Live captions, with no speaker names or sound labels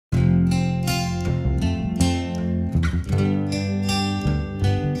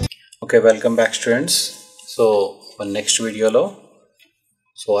Okay, welcome back students. So next video lo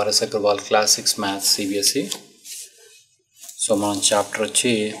RS Aggarwal Classics Maths CBSE. So man chapter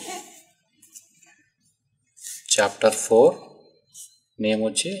వచ్చి chapter 4 name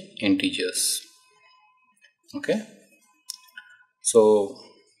వచ్చి integers. Okay, so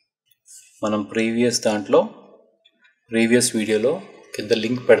మనం previous వీడియోలో కింద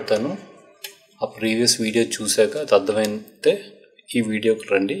link పెడతాను. ఆ previous video చూసాక అది అర్థమైతే ఈ వీడియోకి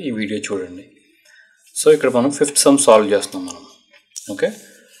రండి, ఈ వీడియో చూడండి. సో ఇక్కడ మనం ఫిఫ్త్ సమ్ సాల్వ్ చేస్తున్నాం మనం. Okay,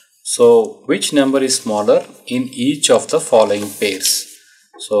 so which number is smaller in each of the following pairs.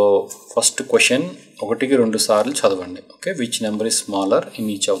 So first question ఒకటికి రెండు సార్లు చదవండి. Okay, which number is smaller in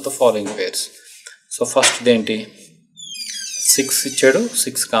each of the following pairs. So first ఏంటి, 6 ఇచ్చాడు,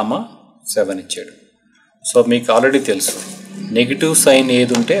 6,7 ఇచ్చాడు. So మీకు ఆల్రెడీ తెలుసు నెగిటివ్ సైన్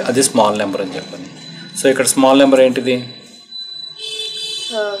ఏది ఉంటే అది స్మాల్ నెంబర్ అని చెప్పండి. సో ఇక్కడ స్మాల్ నెంబర్ ఏంటిది,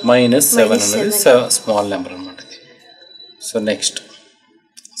 -7 అనేది స్మాల్ నెంబర్ అనమాట ఇది. సో నెక్స్ట్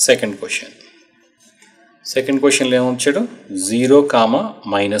సెకండ్ క్వశ్చన్లో ఏమొచ్చాడు,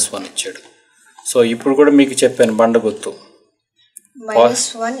 0,-1 ఇచ్చాడు. సో ఇప్పుడు కూడా మీకు చెప్పాను బండ గుర్తు,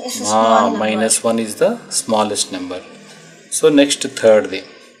 -1 is the smallest number. So next థర్డ్ది.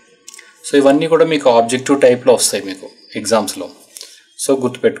 So ఇవన్నీ కూడా మీకు ఆబ్జెక్టివ్ టైప్లో వస్తాయి మీకు ఎగ్జామ్స్లో. సో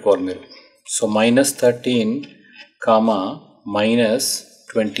గుర్తుపెట్టుకోవాలి మీరు. సో -13,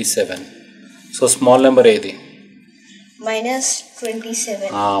 -27. సో స్మాల్ నెంబర్ ఏది,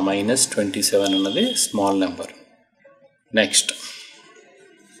 -27 అన్నది స్మాల్ నెంబర్. నెక్స్ట్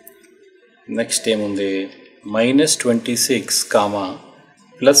ఏముంది, -26,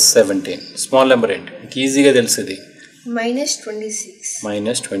 +17 స్మాల్ నెంబర్ ఏంటి, మీకు ఈజీగా తెలిసింది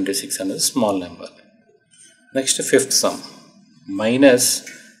 -26 అనేది small number. Next fifth sum,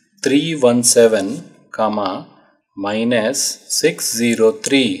 -317,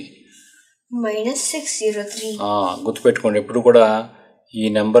 -603. గుర్తుపెట్టుకోండి, ఎప్పుడు కూడా ఈ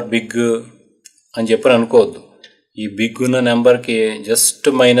నెంబర్ బిగ్ అని చెప్పని అనుకోవద్దు. ఈ బిగ్ ఉన్న నెంబర్కి జస్ట్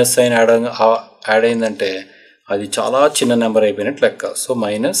మైనస్ సైన్ యాడ్ అయిందంటే అది చాలా చిన్న నెంబర్ అయిపోయినట్టు లెక్క. సో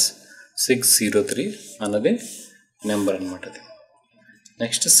 -603 అన్నది నెంబర్ అనమాట అది.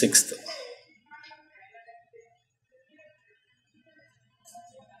 Next sixth,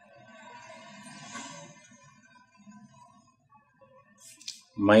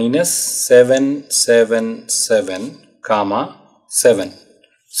 -777, 7.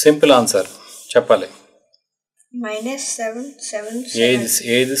 సింపుల్ ఆన్సర్ చెప్పాలి.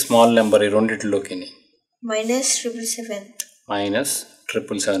 ఏది స్మాల్ నెంబర్ ఈ రెండిట్లోకి,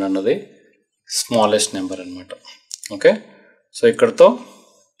 -777 అన్నది స్మాలెస్ట్ నెంబర్ అనమాట. ఓకే, సో ఇక్కడతో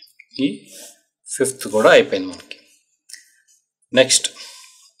ఈ ఫిఫ్త్ కూడా అయిపోయింది మనకి. Next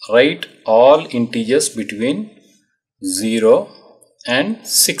right all integers between 0 and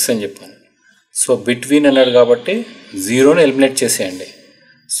 6 అని చెప్పాను. సో బిట్వీన్ అన్నాడు కాబట్టి 0ని ఎలిమినేట్ చేసేయండి.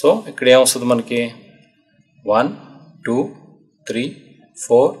 సో ఇక్కడ ఏమొస్తుంది మనకి, 1, 2, 3,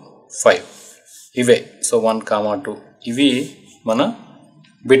 4, 5 ఇవే. సో 1, 2 ఇవి మన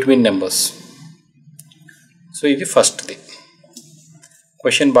బిట్వీన్ నెంబర్స్. సో ఇది ఫస్ట్ది.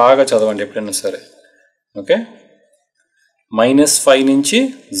 క్వశ్చన్ బాగా చదవండి ఎప్పుడైనా సరే. ఓకే, -5 నుంచి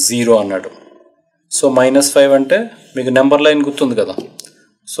 0 అన్నాడు. సో -5 అంటే మీకు నెంబర్ లైన్ గుర్తుంది కదా.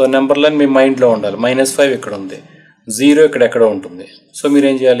 సో నెంబర్ లైన్ మీ మైండ్లో ఉండాలి. -5 ఇక్కడ ఉంది, 0 ఎక్కడ ఉంటుంది. సో మీరు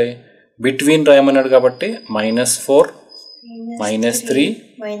ఏం చేయాలి, బిట్వీన్ రాయమన్నాడు కాబట్టి -4, -3,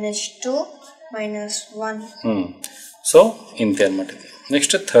 -2, -1. సో ఇంతే అనమాట.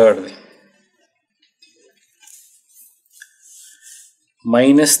 నెక్స్ట్ థర్డ్ది,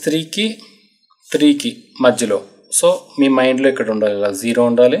 -3కి 3కి మధ్యలో. సో మీ మైండ్లో ఇక్కడ ఉండాలి, ఇలా 0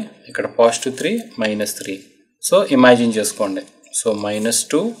 ఉండాలి, ఇక్కడ +3, -3. సో ఇమాజిన్ చేసుకోండి. సో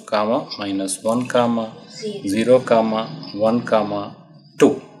 -2, -1, 0, 1, 2.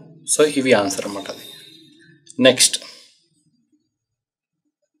 సో ఇవి ఆన్సర్ అన్నమాట అది. Next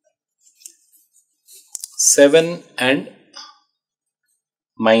 7 and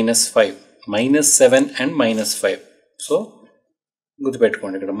 -5, -7 and -5. సో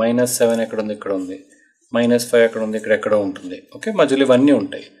గుర్తుపెట్టుకోండి, ఇక్కడ -7 ఎక్కడ ఉంది, ఇక్కడ ఉంది, -5 ఎక్కడ ఉంది, ఎక్కడో ఉంటుంది. ఓకే, మధ్యలో ఇవన్నీ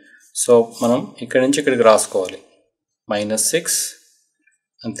ఉంటాయి. సో మనం ఇక్కడ నుంచి ఇక్కడికి రాసుకోవాలి, -6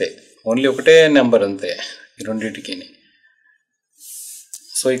 అంతే, ఓన్లీ ఒకటే నెంబర్ అంతే ఈ రెండింటికి.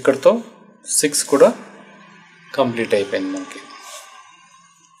 సో ఇక్కడతో 6 కూడా కంప్లీట్ అయిపోయింది మనకి.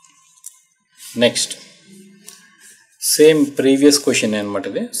 నెక్స్ట్ సేమ్ ప్రీవియస్ క్వశ్చన్ అనమాట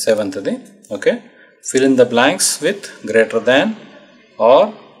ఇది, 7th. Okay, fill in the blanks with greater than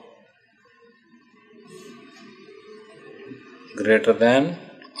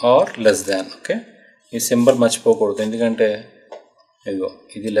or less than. Okay, ఈ సింబల్ మర్చిపోకూడదు, ఎందుకంటే ఇదిగో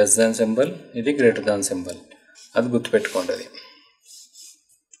ఇది లెస్ దాన్ సింబల్, ఇది గ్రేటర్ దాన్ సింబల్, అది గుర్తుపెట్టుకోండి అది.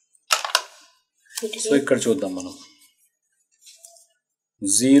 సో ఇక్కడ చూద్దాం మనం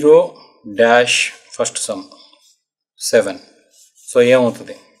 0 డాష్ ఫస్ట్ సమ్ 7. సో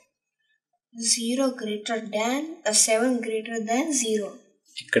ఏమవుతుంది? 0 greater than 7 greater than 0.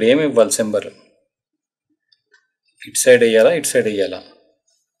 ఇక్కడ ఏమి ఇవ్వాలి సింబల్? ఇటు సైడ్ వేయాలా ఇటు సైడ్ వేయాలా?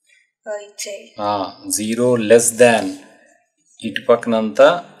 0 లెస్ దాన్, ఇటు పక్కనంతా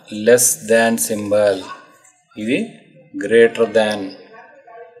లెస్ దాన్ సింబల్, ఇది greater than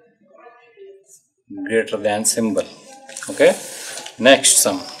symbol. Okay, next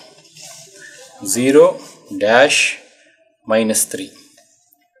some 0 dash -3.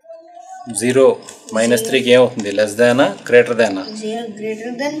 0 -3కి ఏమవుతుంది? లెస్ దానా గ్రేటర్ దానా? 0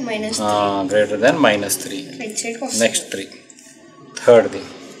 greater than -3. Greater than -3. Next 3. థర్డ్ది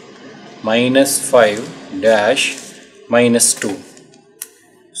 -5 dash -2.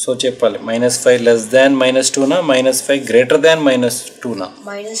 So చెప్పాలి, -5 less than -2నా, -5 greater than -2నా?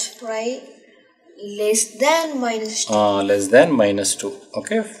 -5 less than -2. Less than -2.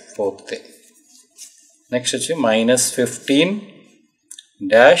 Okay, fourth. Next వచ్చి -15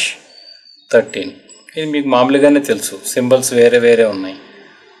 dash 13. ఇది మీకు మామూలుగానే తెలుసు, సింబల్స్ వేరే వేరే ఉన్నాయి.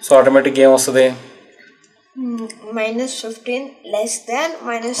 సో ఆటోమేటిక్గా ఏమొస్తుంది? -15 less than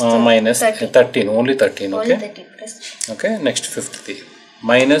 -13, only 13. Okay okay, next ఫిఫ్త్ది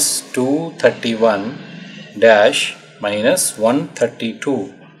 -231 dash -132.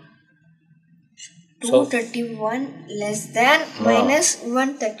 231 less than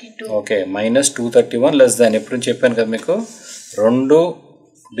 -132. Okay, -231 less than. ఎప్పుడు చెప్పాను కదా మీకు, 2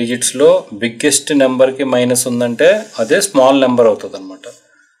 డిజిట్స్లో బిగ్గెస్ట్ నెంబర్కి మైనస్ ఉందంటే అదే స్మాల్ నెంబర్ అవుతుంది అనమాట.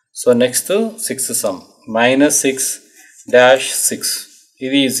 So next 6th some -6 dash 6.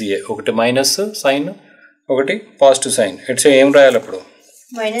 ఇది ఈజీయే, ఒకటి మైనస్ సైన్, ఒకటి పాజిటివ్ సైన్. ఇట్స్ ఏం రాయాలి అప్పుడు?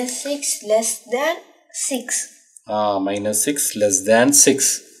 -6 less than 6. -6 less than 6.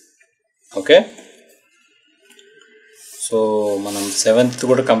 Okay, so మనం 7th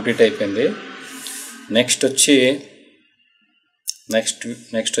కూడా కంప్లీట్ అయిపోయింది. నెక్స్ట్ వచ్చి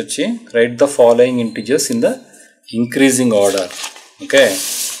right the following integers in the increasing order. Okay,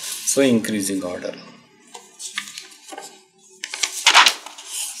 so increasing order.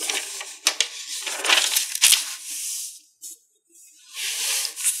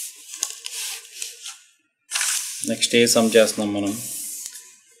 Next A some చేస్తున్నాం మనం?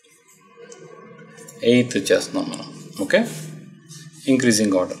 8th చేస్తున్నాం మనం. Okay,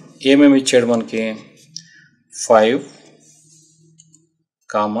 increasing order. ఏమేమి ఇచ్చాడు మనకి? 5,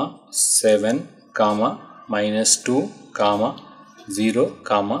 7, -2, 0,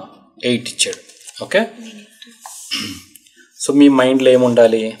 8 ఇచ్చాడు. ఓకే, సో మీ మైండ్లో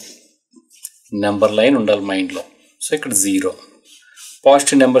ఏముండాలి? నెంబర్ లైన్ ఉండాలి మైండ్లో. సో ఇక్కడ 0.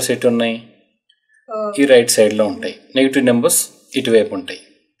 పాజిటివ్ నెంబర్స్ ఎటు ఉన్నాయి? ఈ రైట్ సైడ్లో ఉంటాయి. నెగిటివ్ నెంబర్స్ ఇటువైపు ఉంటాయి.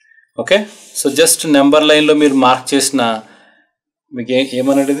 ఓకే, సో జస్ట్ నెంబర్ లైన్లో మీరు మార్క్ చేసిన మీకు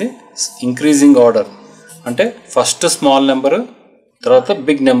ఏమన్నాడు? ఇది ఇంక్రీజింగ్ ఆర్డర్ అంటే ఫస్ట్ స్మాల్ నెంబర్, తర్వాత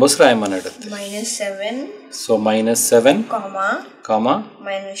big numbers రాయమన్నాడు. -7. So -7,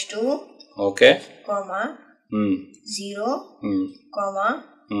 -2. Okay, 0,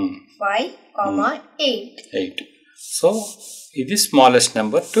 5, 8. So ఇది smallest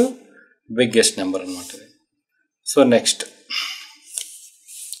number to biggest number అనమాట. సో నెక్స్ట్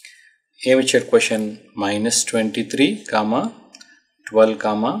ఏమి ఇచ్చాడు క్వశ్చన్? -23,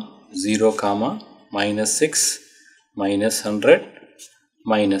 12, 0, -6, -100,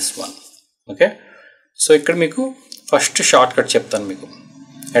 -1. ఓకే, సో ఇక్కడ మీకు ఫస్ట్ షార్ట్ కట్ చెప్తాను మీకు.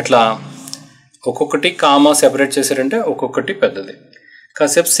 ఎట్లా ఒక్కొక్కటి కామా సెపరేట్ చేశారంటే ఒక్కొక్కటి పెద్దది.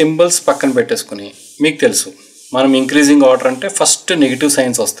 కాసేపు సింబల్స్ పక్కన పెట్టేసుకుని, మీకు తెలుసు మనం ఇంక్రీజింగ్ ఆర్డర్ అంటే ఫస్ట్ నెగిటివ్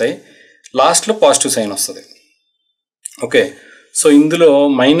సైన్స్ వస్తాయి, లాస్ట్లో పాజిటివ్ సైన్ వస్తుంది. ఓకే, సో ఇందులో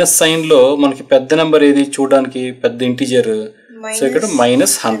మైనస్ సైన్లో మనకి పెద్ద నెంబర్ ఏది చూడడానికి? పెద్ద ఇంటిజర్. సో ఇక్కడ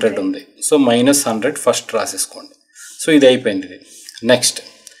 -100 ఉంది. So -100 first రాసేసుకోండి. సో ఇది అయిపోయింది. ఇది నెక్స్ట్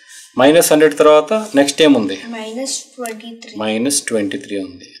 -100 తర్వాత నెక్స్ట్ ఏముంది? -23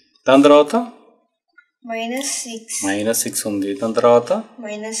 ఉంది. దాని తర్వాత -6 ఉంది. దాని తర్వాత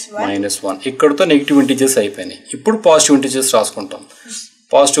 -1. ఇక్కడతో నెగిటివ్ ఇంటిజర్స్ అయిపోయినాయి. ఇప్పుడు పాజిటివ్ ఇంటిజర్స్ రాసుకుంటాం.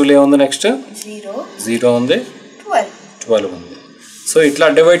 పాజిటివ్లో ఏముంది? నెక్స్ట్ 0 ఉంది, 12 ఉంది. సో ఇట్లా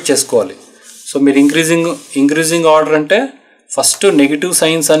డివైడ్ చేసుకోవాలి. సో మీరు ఇంక్రీజింగ్ ఆర్డర్ అంటే ఫస్ట్ నెగిటివ్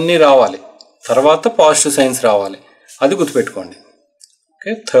సైన్స్ అన్నీ రావాలి, తర్వాత పాజిటివ్ సైన్స్ రావాలి. అది గుర్తుపెట్టుకోండి.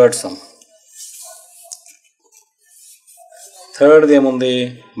 Okay, third sum. థర్డ్ది ఏముంది?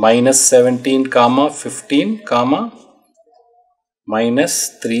 -17, 15,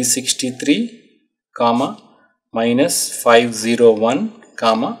 -363, minus 501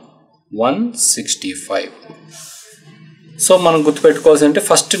 comma 165. సో మనం గుర్తుపెట్టుకోవాల్సి అంటే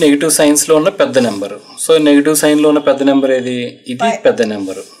ఫస్ట్ నెగిటివ్ సైన్స్లో ఉన్న పెద్ద నెంబరు. సో నెగిటివ్ సైన్లో ఉన్న పెద్ద నెంబర్ ఏది? ఇది పెద్ద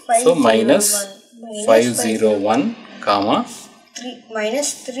number. So minus 501 comma minus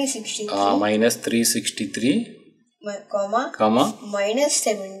 363 comma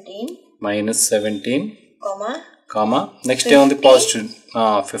minus 17 comma next ఏముంది? పాజిటివ్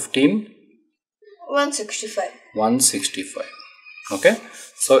 15 165. ఓకే,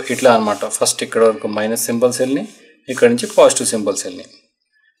 సో ఇట్లా అనమాట. ఫస్ట్ ఇక్కడ వరకు మైనస్ సింబల్స్ వెళ్ళి ఇక్కడ నుంచి పాజిటివ్ సింబల్స్ వెళ్ళి.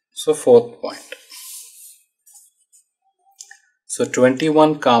 So fourth point. So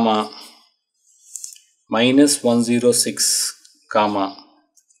 21 comma minus 106 comma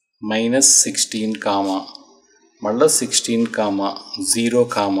minus 16 comma మళ్ళీ 16 comma 0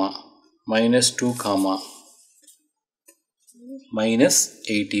 comma minus 2 comma minus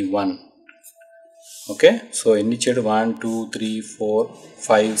 81. Okay, so ఎన్ని ఇచ్చాడు? 1 2 3 4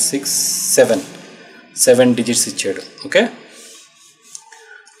 5 6 7 డిజిట్స్ ఇచ్చాడు. ఓకే,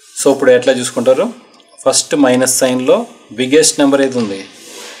 సో ఇప్పుడు ఎట్లా చూసుకుంటారు? ఫస్ట్ మైనస్ సైన్లో బిగ్గెస్ట్ నెంబర్ ఏది ఉంది?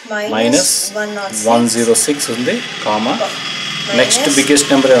 మైనస్ 106 ఉంది కామా నెక్స్ట్ బిగ్గెస్ట్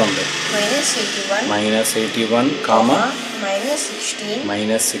నెంబర్ ఏది ఉంది? Minus 81 comma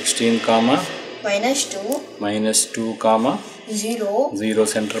minus 16 comma minus 2 comma 0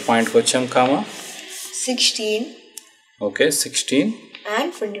 centre పాయింట్కి వచ్చాం comma 16. Okay, 16 and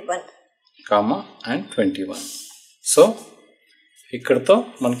 21 comma and 21. So ఇక్కడతో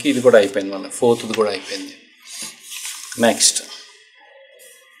మనకి ఇది కూడా అయిపోయింది, మన ఫోర్త్ది కూడా అయిపోయింది. నెక్స్ట్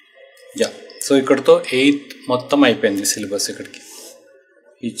సో ఇక్కడతో 8th మొత్తం అయిపోయింది సిలబస్. ఇక్కడికి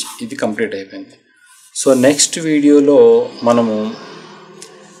ఇది కంప్లీట్ అయిపోయింది. సో నెక్స్ట్ వీడియోలో మనము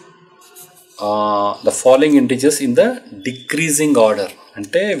the following integers in the decreasing order,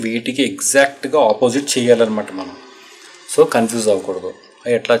 అంటే వీటికి ఎగ్జాక్ట్గా ఆపోజిట్ చేయాలన్నమాట మనం. సో కన్ఫ్యూజ్ అవ్వకూడదు,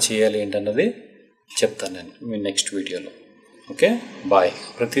 ఎట్లా చేయాలి ఏంటన్నది చెప్తాను నేను మీ నెక్స్ట్ వీడియోలో. Okay, bye.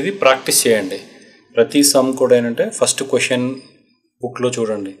 ప్రతిదీ ప్రాక్టీస్ చేయండి. ప్రతి సమ్ కూడా ఏంటంటే ఫస్ట్ క్వశ్చన్ బుక్లో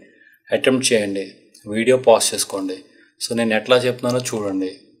చూడండి, అటెంప్ట్ చేయండి, వీడియో పాజ్ చేసుకోండి. సో నేను ఎట్లా చెప్తున్నానో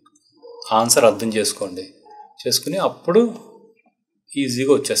చూడండి, ఆన్సర్ అర్థం చేసుకుని అప్పుడు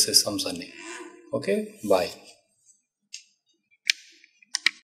ఈజీగా వచ్చేస్తాయి సమ్స్ అన్నీ. Okay, bye.